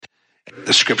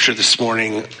The scripture this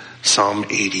morning, Psalm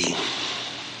 80.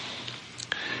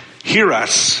 Hear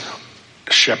us,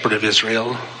 shepherd of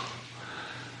Israel,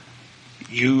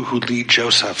 you who lead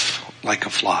Joseph like a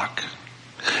flock.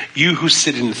 You who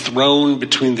sit enthroned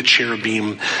between the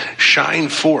cherubim, shine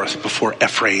forth before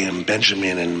Ephraim,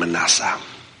 Benjamin, and Manasseh.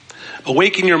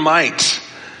 Awaken your might.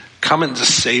 Come and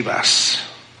save us.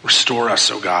 Restore us,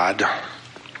 O God.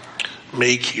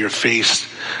 Make your face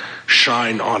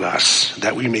shine on us,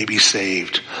 that we may be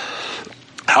saved.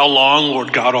 How long,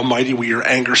 Lord God Almighty, will your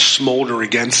anger smolder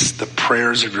against the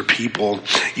prayers of your people?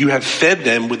 You have fed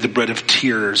them with the bread of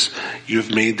tears. You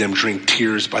have made them drink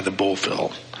tears by the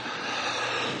bowlful.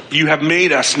 You have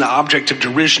made us an object of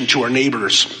derision to our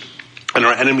neighbors, and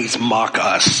our enemies mock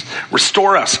us.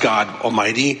 Restore us, God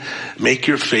Almighty. Make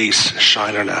your face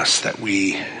shine on us, that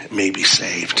we may be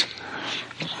saved.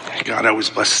 God always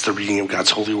blesses the reading of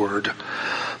God's holy word.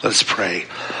 Let us pray.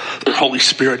 Holy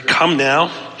Spirit, come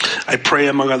now. I pray,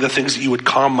 among other things, that you would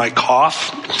calm my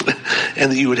cough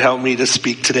and that you would help me to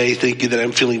speak today. Thank you that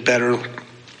I'm feeling better.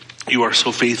 You are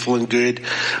so faithful and good.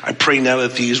 I pray now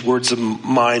that these words of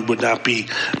mine would not be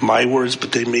my words,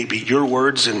 but they may be your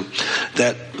words, and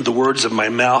that the words of my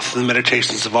mouth and the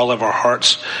meditations of all of our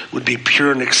hearts would be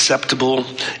pure and acceptable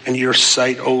in your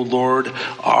sight, O Lord,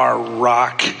 our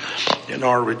rock and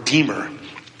our Redeemer.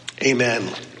 Amen.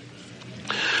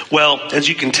 Well, as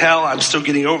you can tell, I'm still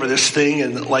getting over this thing,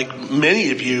 and like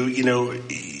many of you,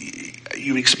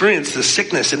 you experience this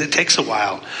sickness, and it takes a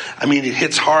while. I mean, it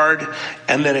hits hard,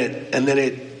 and then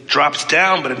it drops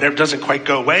down, but it never doesn't quite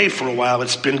go away for a while.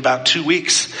 It's been about 2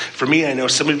 weeks. For me, I know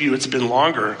some of you, it's been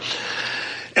longer.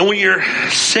 And when you're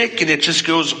sick and it just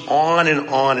goes on and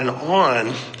on and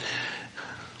on,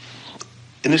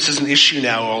 and this is an issue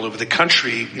now all over the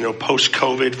country,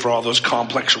 post-COVID, for all those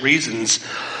complex reasons.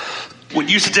 What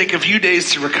used to take a few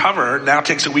days to recover now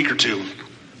takes a week or two.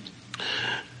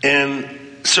 And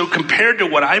so compared to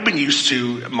what I've been used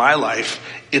to in my life,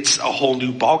 it's a whole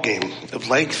new ballgame of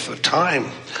length of time.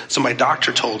 So my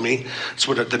doctor told me, it's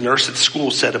what the nurse at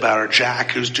school said about our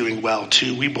Jack, who's doing well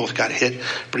too. We both got hit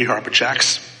pretty hard, but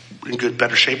Jack's in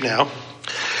better shape now.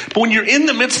 But when you're in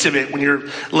the midst of it, when you're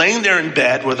laying there in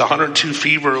bed with 102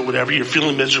 fever or whatever, you're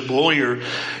feeling miserable, you're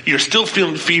still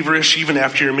feeling feverish even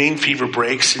after your main fever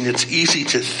breaks, and it's easy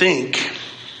to think,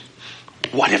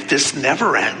 what if this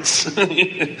never ends?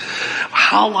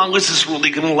 How long is this really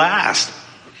going to last?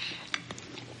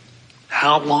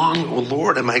 How long, oh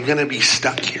Lord, am I going to be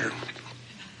stuck here?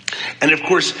 And of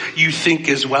course, you think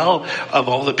as well of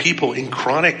all the people in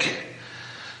chronic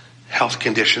health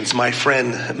conditions. My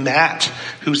friend Matt,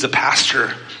 who's a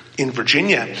pastor in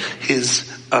Virginia,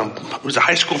 was a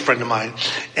high school friend of mine,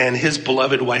 and his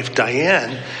beloved wife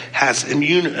Diane has some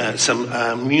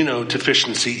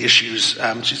immunodeficiency issues.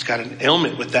 She's got an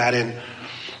ailment with that, and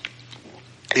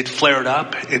it flared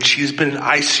up, and she's been in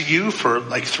ICU for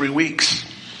like 3 weeks.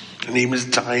 Her name is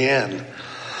Diane.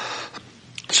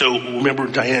 So remember,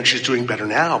 Diane, she's doing better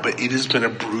now, but it has been a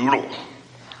brutal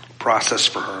process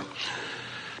for her.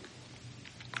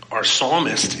 Our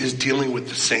psalmist is dealing with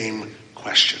the same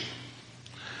question.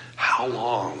 How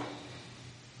long?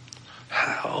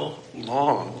 How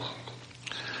long?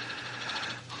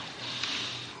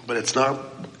 But it's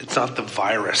not the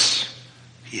virus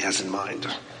he has in mind.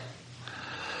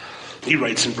 He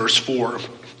writes in verse 4,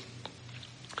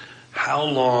 how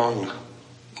long,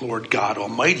 Lord God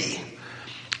Almighty,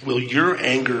 will your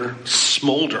anger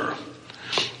smolder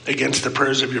against the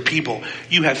prayers of your people?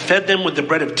 You have fed them with the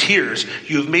bread of tears.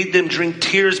 You have made them drink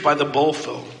tears by the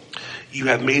bowlful. You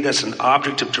have made us an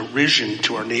object of derision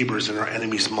to our neighbors, and our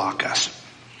enemies mock us.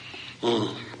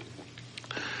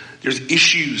 There's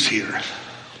issues here.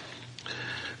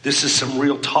 This is some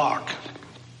real talk.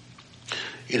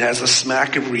 It has a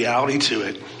smack of reality to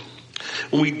it.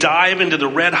 When we dive into the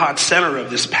red hot center of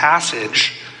this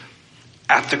passage,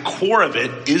 at the core of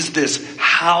it is this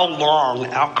how long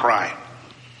outcry.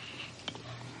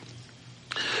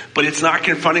 But it's not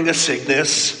confronting a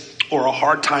sickness or a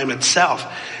hard time itself.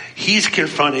 He's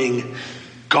confronting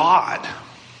God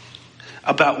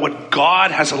about what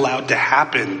God has allowed to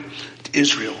happen to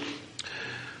Israel.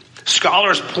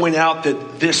 Scholars point out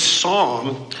that this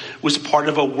psalm was part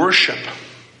of a worship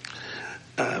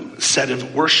set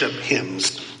of worship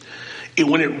hymns.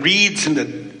 When it reads in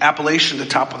the appellation at the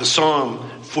top of the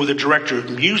psalm for the director of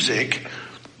music,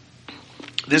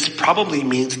 this probably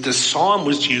means that the psalm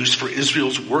was used for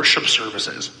Israel's worship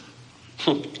services.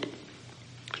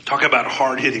 Talk about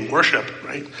hard-hitting worship,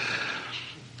 right?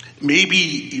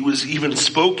 Maybe it was even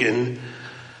spoken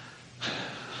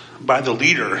by the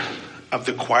leader of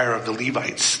the choir of the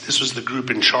Levites. This was the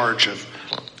group in charge of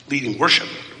leading worship.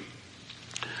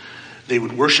 they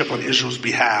would worship on Israel's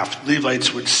behalf.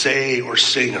 Levites would say or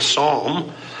sing a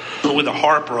psalm with a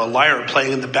harp or a lyre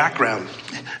playing in the background.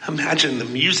 Imagine the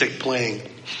music playing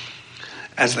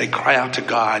as they cry out to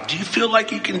God. Do you feel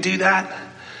like you can do that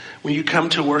when you come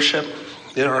to worship?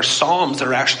 There are psalms that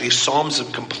are actually psalms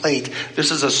of complaint.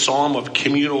 This is a psalm of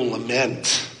communal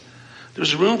lament.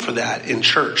 There's room for that in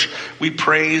church. We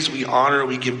praise, we honor,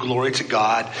 we give glory to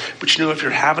God. But you know, if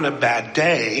you're having a bad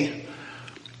day,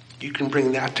 you can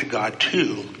bring that to God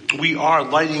too. We are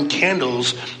lighting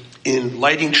candles in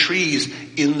lighting trees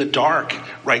in the dark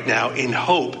right now in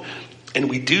hope. And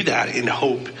we do that in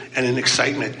hope and in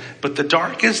excitement. But the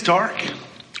dark is dark.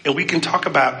 And we can talk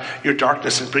about your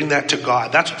darkness and bring that to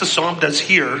God. That's what the psalm does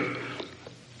here.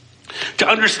 To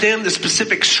understand the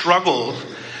specific struggle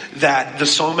that the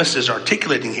psalmist is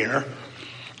articulating here,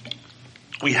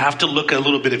 we have to look at a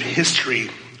little bit of history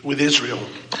with Israel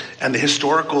and the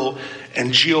historical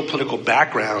and geopolitical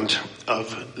background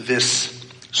of this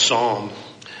psalm.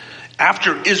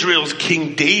 After Israel's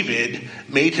King David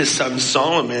made his son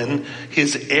Solomon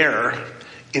his heir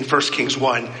in 1 Kings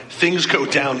 1, things go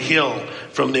downhill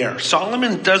from there.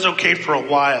 Solomon does okay for a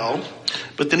while,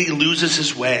 but then he loses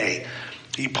his way.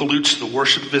 He pollutes the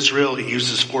worship of Israel. He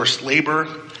uses forced labor.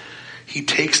 He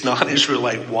takes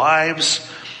non-Israelite wives,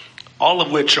 all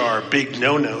of which are big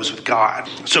no-nos with God.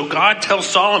 So God tells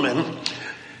Solomon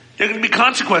there are going to be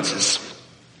consequences.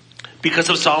 Because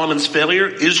of Solomon's failure,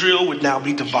 Israel would now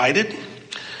be divided.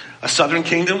 A southern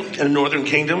kingdom and a northern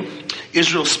kingdom.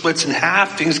 Israel splits in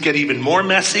half. Things get even more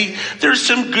messy. There's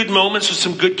some good moments with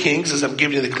some good kings, as I'm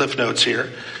giving you the cliff notes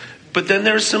here. But then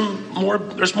there's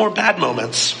more bad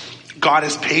moments. God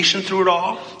is patient through it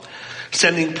all,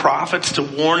 sending prophets to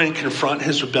warn and confront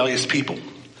his rebellious people.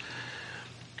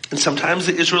 And sometimes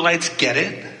the Israelites get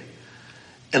it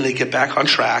and they get back on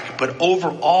track. But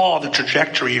overall, the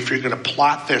trajectory, if you're going to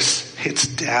plot this, it's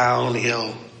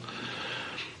downhill.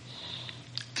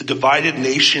 The divided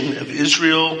nation of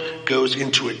Israel goes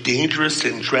into a dangerous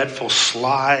and dreadful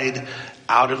slide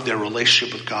out of their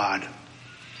relationship with God.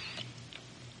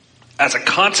 As a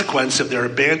consequence of their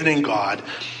abandoning God,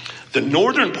 the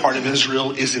northern part of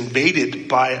Israel is invaded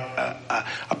by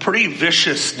a pretty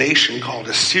vicious nation called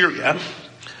Assyria.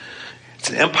 It's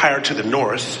an empire to the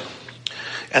north.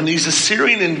 And these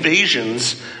Assyrian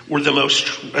invasions were the most,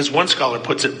 as one scholar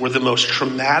puts it, were the most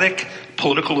traumatic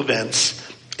political events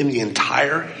in the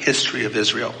entire history of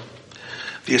Israel.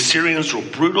 The Assyrians were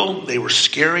brutal. They were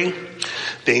scary.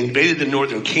 They invaded the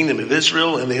northern kingdom of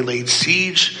Israel and they laid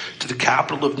siege to the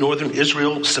capital of northern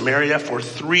Israel, Samaria, for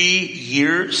 3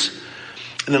 years.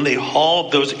 And then they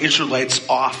hauled those Israelites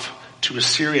off to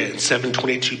Assyria in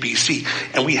 722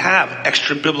 BC. And we have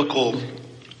extra biblical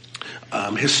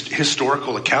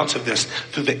historical accounts of this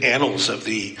through the annals of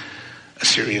the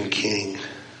Assyrian king.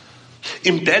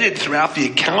 Embedded throughout the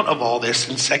account of all this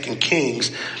in 2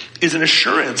 Kings is an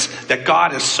assurance that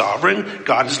God is sovereign,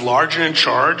 God is large and in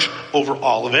charge over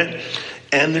all of it,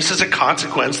 and this is a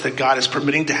consequence that God is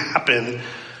permitting to happen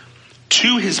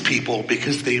to his people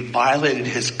because they violated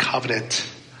his covenant.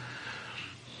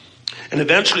 And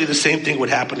eventually the same thing would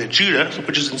happen to Judah,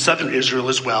 which is in southern Israel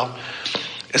as well.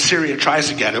 Assyria tries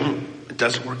to get him. It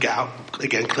doesn't work out.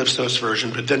 Again, Cliff's Notes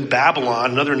version. But then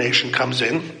Babylon, another nation, comes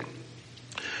in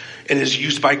and is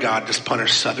used by God to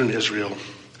punish southern Israel,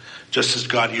 just as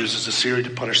God uses Assyria to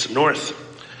punish the north.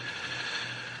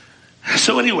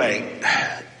 So anyway,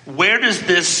 where does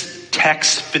this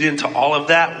text fit into all of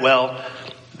that? Well,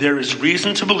 there is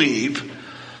reason to believe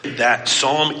that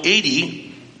Psalm 80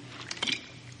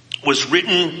 was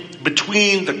written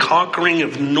between the conquering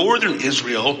of northern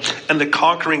Israel and the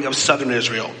conquering of southern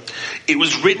Israel. It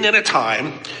was written at a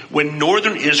time when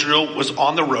northern Israel was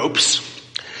on the ropes.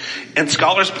 And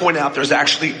scholars point out there's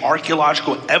actually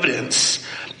archaeological evidence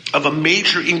of a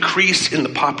major increase in the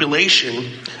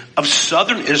population of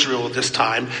southern Israel at this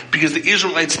time because the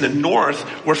Israelites in the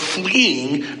north were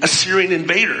fleeing Assyrian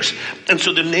invaders. And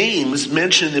so the names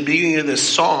mentioned in the beginning of this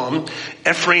psalm,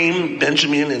 Ephraim,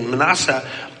 Benjamin, and Manasseh,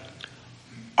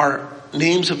 are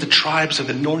names of the tribes of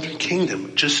the northern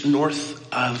kingdom, just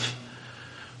north of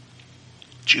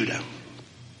Judah.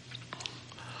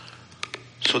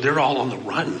 So they're all on the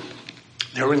run.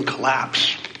 They're in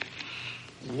collapse.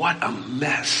 What a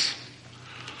mess.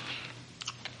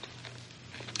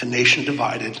 A nation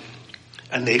divided,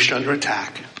 a nation under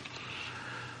attack.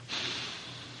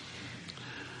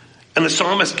 And the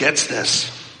psalmist gets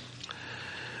this.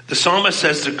 The psalmist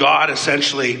says to God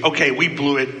essentially, okay, we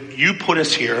blew it. You put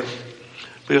us here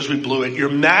because we blew it. You're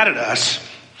mad at us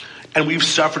and we've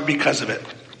suffered because of it.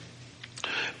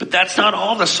 But that's not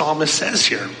all the psalmist says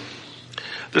here.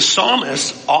 The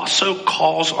psalmist also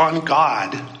calls on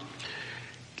God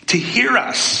to hear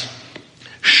us,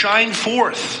 shine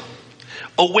forth,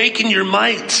 awaken your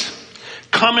might,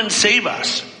 come and save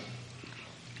us,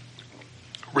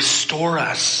 restore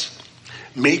us,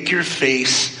 make your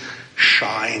face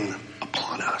shine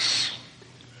upon us.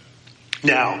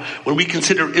 Now, when we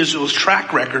consider Israel's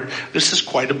track record, this is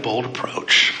quite a bold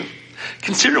approach.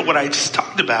 Consider what I just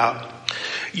talked about.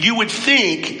 You would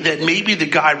think that maybe the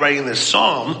guy writing this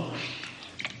psalm,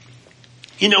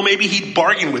 maybe he'd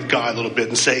bargain with God a little bit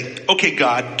and say, okay,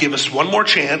 God, give us one more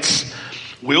chance.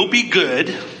 We'll be good.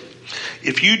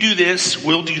 If you do this,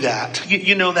 we'll do that.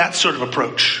 That sort of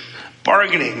approach.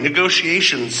 Bargaining,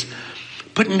 negotiations.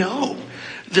 But no,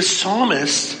 the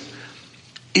psalmist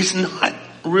is not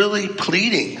really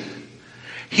pleading.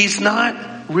 He's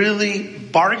not really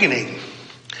bargaining.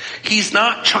 He's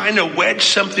not trying to wedge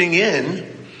something in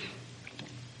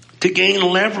to gain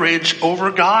leverage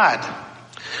over God.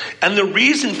 And the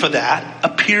reason for that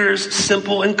appears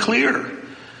simple and clear.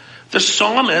 The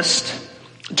psalmist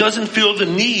doesn't feel the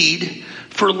need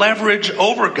for leverage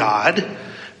over God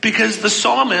because the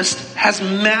psalmist has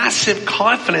massive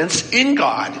confidence in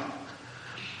God.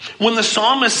 When the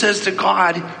psalmist says to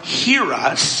God, hear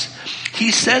us,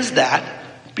 he says that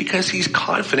because he's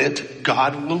confident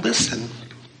God will listen.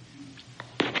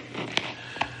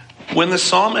 When the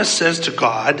psalmist says to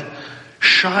God,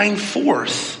 shine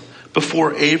forth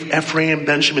before Ephraim,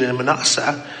 Benjamin, and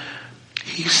Manasseh,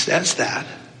 he says that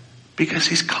because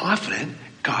he's confident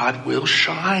God will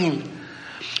shine.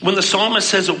 When the psalmist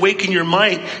says, awaken your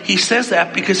might, he says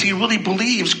that because he really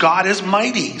believes God is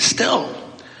mighty still.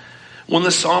 When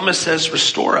the psalmist says,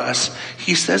 restore us,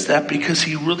 he says that because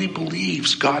he really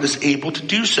believes God is able to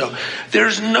do so.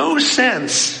 There's no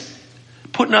sense,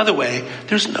 put another way,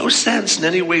 there's no sense in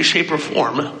any way, shape, or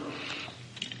form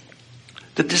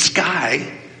that this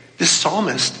guy, this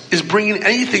psalmist, is bringing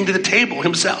anything to the table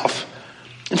himself.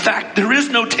 In fact, there is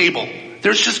no table.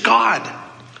 There's just God.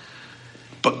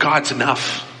 But God's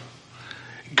enough.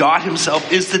 God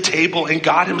himself is the table, and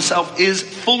God himself is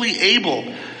fully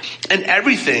able. And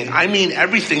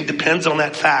everything depends on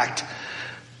that fact.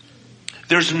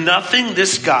 There's nothing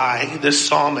this guy, this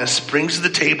psalmist, brings to the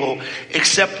table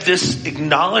except this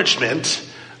acknowledgement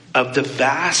of the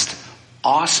vast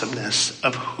awesomeness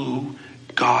of who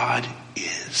God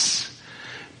is.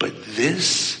 But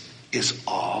this is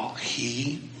all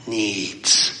he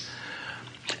needs.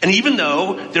 And even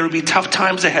though there would be tough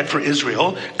times ahead for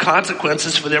Israel,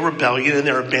 consequences for their rebellion and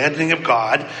their abandoning of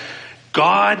God,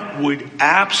 God would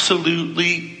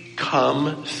absolutely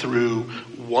come through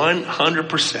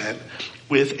 100%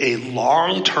 with a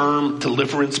long-term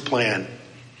deliverance plan.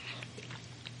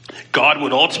 God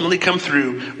would ultimately come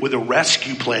through with a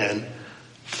rescue plan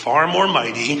far more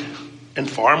mighty and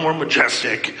far more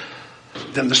majestic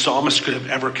than the psalmist could have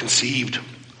ever conceived.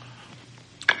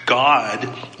 God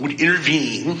would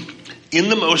intervene in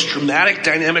the most dramatic,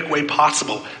 dynamic way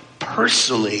possible,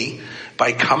 personally,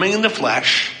 by coming in the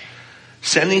flesh,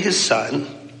 sending his son,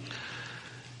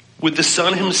 with the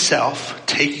son himself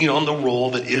taking on the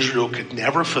role that Israel could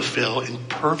never fulfill in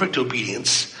perfect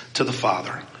obedience to the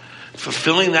Father.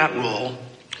 Fulfilling that role,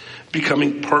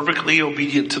 becoming perfectly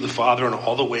obedient to the Father in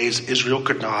all the ways Israel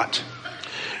could not,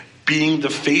 being the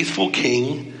faithful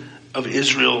king of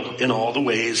Israel in all the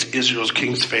ways Israel's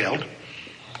kings failed,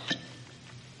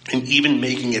 and even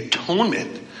making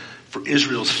atonement for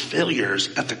Israel's failures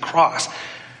at the cross.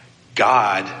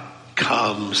 God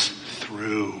comes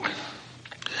through.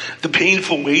 The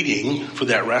painful waiting for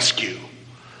that rescue,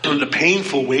 or the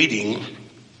painful waiting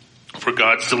for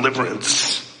God's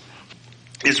deliverance,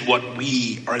 is what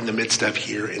we are in the midst of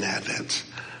here in Advent.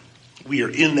 We are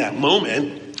in that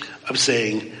moment of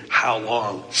saying, how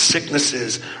long?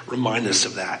 Sicknesses remind us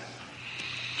of that.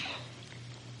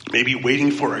 Maybe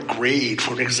waiting for a grade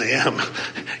for an exam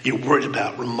you're worried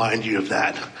about remind you of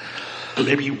that. Or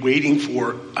maybe waiting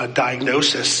for a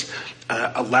diagnosis,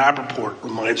 a lab report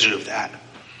reminds you of that.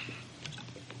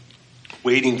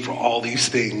 Waiting for all these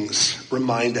things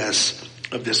remind us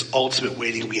of this ultimate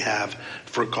waiting we have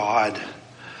for God,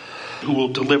 who will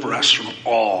deliver us from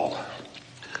all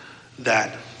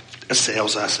that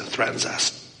assails us and threatens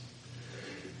us.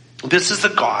 This is the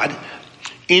God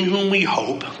in whom we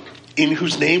hope, in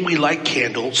whose name we light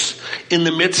candles, in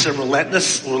the midst of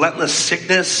relentless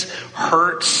sickness,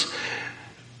 hurts,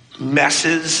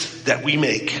 messes that we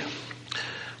make.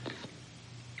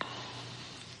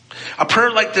 A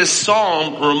prayer like this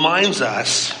psalm reminds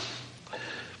us,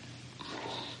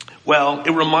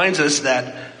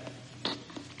 that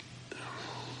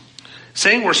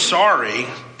saying we're sorry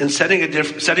and setting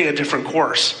a different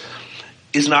course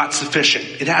is not sufficient.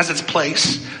 It has its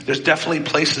place. There's definitely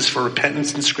places for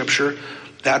repentance in Scripture.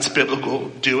 That's biblical.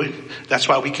 Do it. That's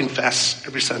why we confess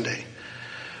every Sunday.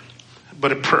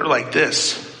 But a prayer like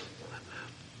this,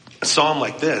 a psalm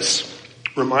like this,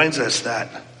 reminds us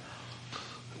that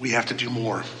we have to do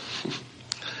more.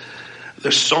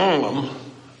 The psalm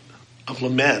of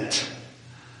lament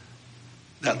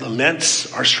that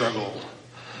laments our struggle,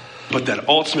 but that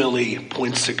ultimately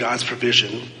points to God's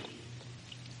provision,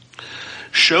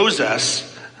 shows us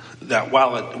that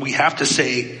while we have to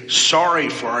say sorry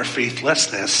for our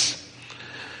faithlessness,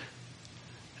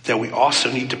 that we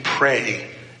also need to pray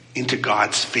into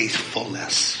God's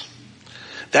faithfulness.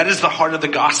 That is the heart of the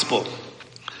gospel,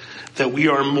 that we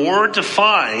are more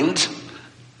defined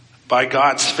by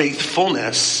God's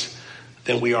faithfulness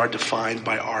than we are defined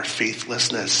by our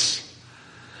faithlessness.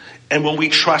 And when we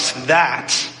trust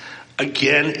that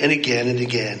again and again and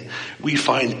again, we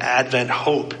find Advent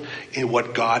hope in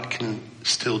what God can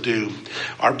still do.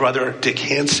 Our brother Dick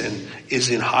Hansen is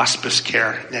in hospice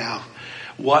care now.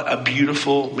 What a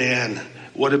beautiful man.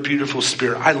 What a beautiful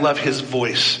spirit. I love his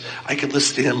voice. I could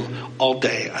listen to him all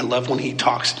day. I love when he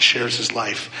talks and shares his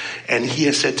life. And he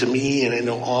has said to me, and I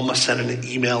know Alma sent an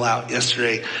email out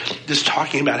yesterday, just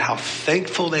talking about how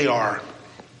thankful they are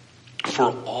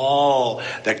for all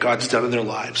that God's done in their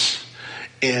lives.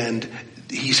 And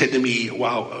he said to me,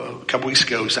 a couple weeks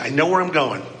ago, he said, I know where I'm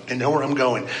going. I know where I'm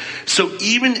going. So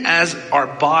even as our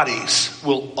bodies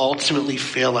will ultimately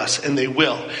fail us, and they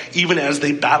will, even as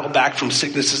they battle back from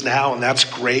sicknesses now, and that's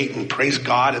great, and praise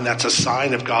God, and that's a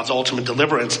sign of God's ultimate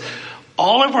deliverance,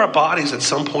 all of our bodies at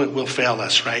some point will fail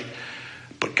us, right?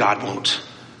 But God won't.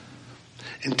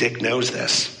 And Dick knows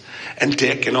this. And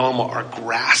Dick and Alma are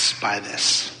grasped by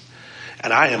this.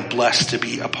 And I am blessed to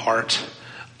be a part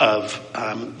of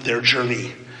their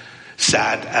journey,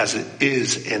 sad as it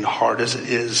is and hard as it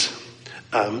is.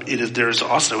 There's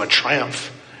also a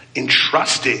triumph in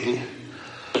trusting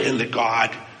in the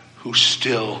God who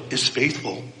still is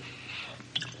faithful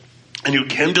and who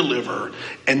can deliver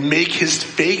and make his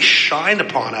face shine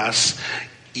upon us,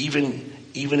 even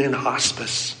in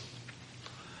hospice.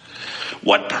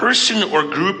 What person or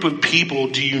group of people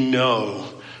do you know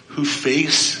who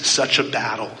face such a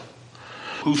battle,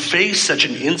 who face such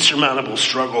an insurmountable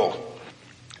struggle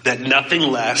that nothing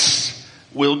less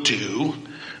will do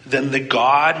than the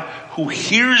God who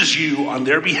hears you on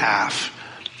their behalf,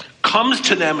 comes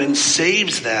to them and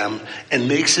saves them and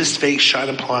makes his face shine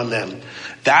upon them?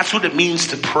 That's what it means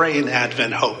to pray in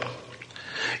Advent hope.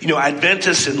 You know,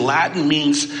 Adventus in Latin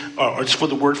means, or it's for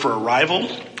the word for arrival.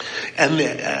 And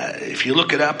if you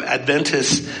look it up,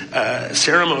 Adventus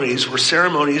ceremonies were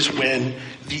ceremonies when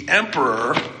the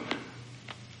emperor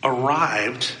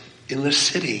arrived in the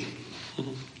city.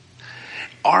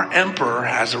 Our emperor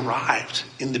has arrived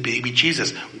in the baby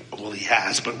Jesus. Well, he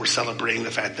has, but we're celebrating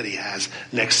the fact that he has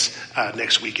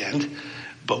next weekend.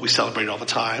 But we celebrate all the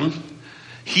time.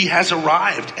 He has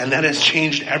arrived, and that has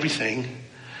changed everything.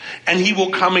 And he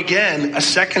will come again a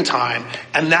second time,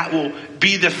 and that will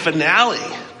be the finale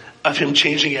of him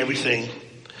changing everything.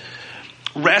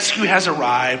 Rescue has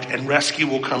arrived, and rescue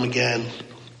will come again.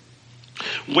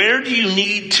 Where do you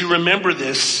need to remember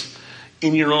this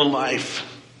in your own life?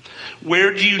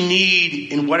 Where do you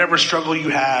need, in whatever struggle you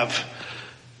have,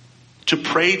 to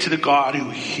pray to the God who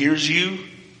hears you,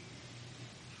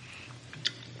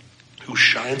 who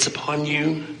shines upon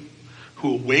you,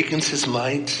 who awakens his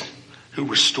might, who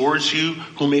restores you,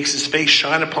 who makes his face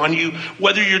shine upon you?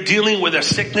 Whether you're dealing with a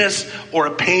sickness or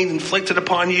a pain inflicted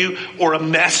upon you, or a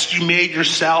mess you made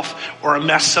yourself, or a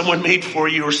mess someone made for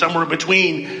you, or somewhere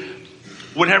between,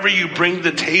 whatever you bring to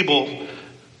the table,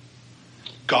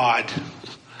 God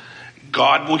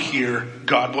will hear,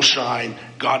 God will shine,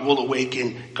 God will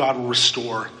awaken, God will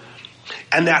restore.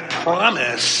 And that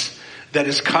promise that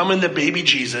is come in the baby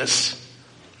Jesus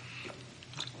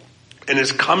and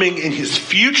is coming in his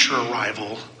future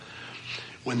arrival,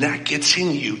 when that gets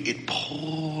in you, it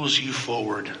pulls you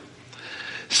forward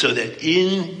so that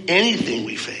in anything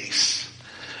we face,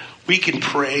 we can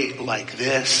pray like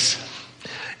this,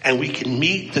 and we can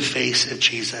meet the face of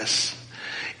Jesus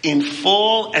in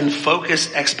full and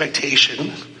focused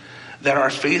expectation that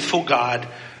our faithful God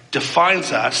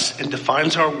defines us and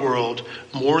defines our world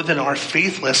more than our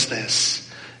faithlessness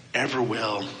ever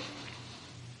will.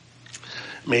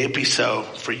 May it be so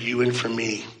for you and for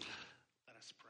me.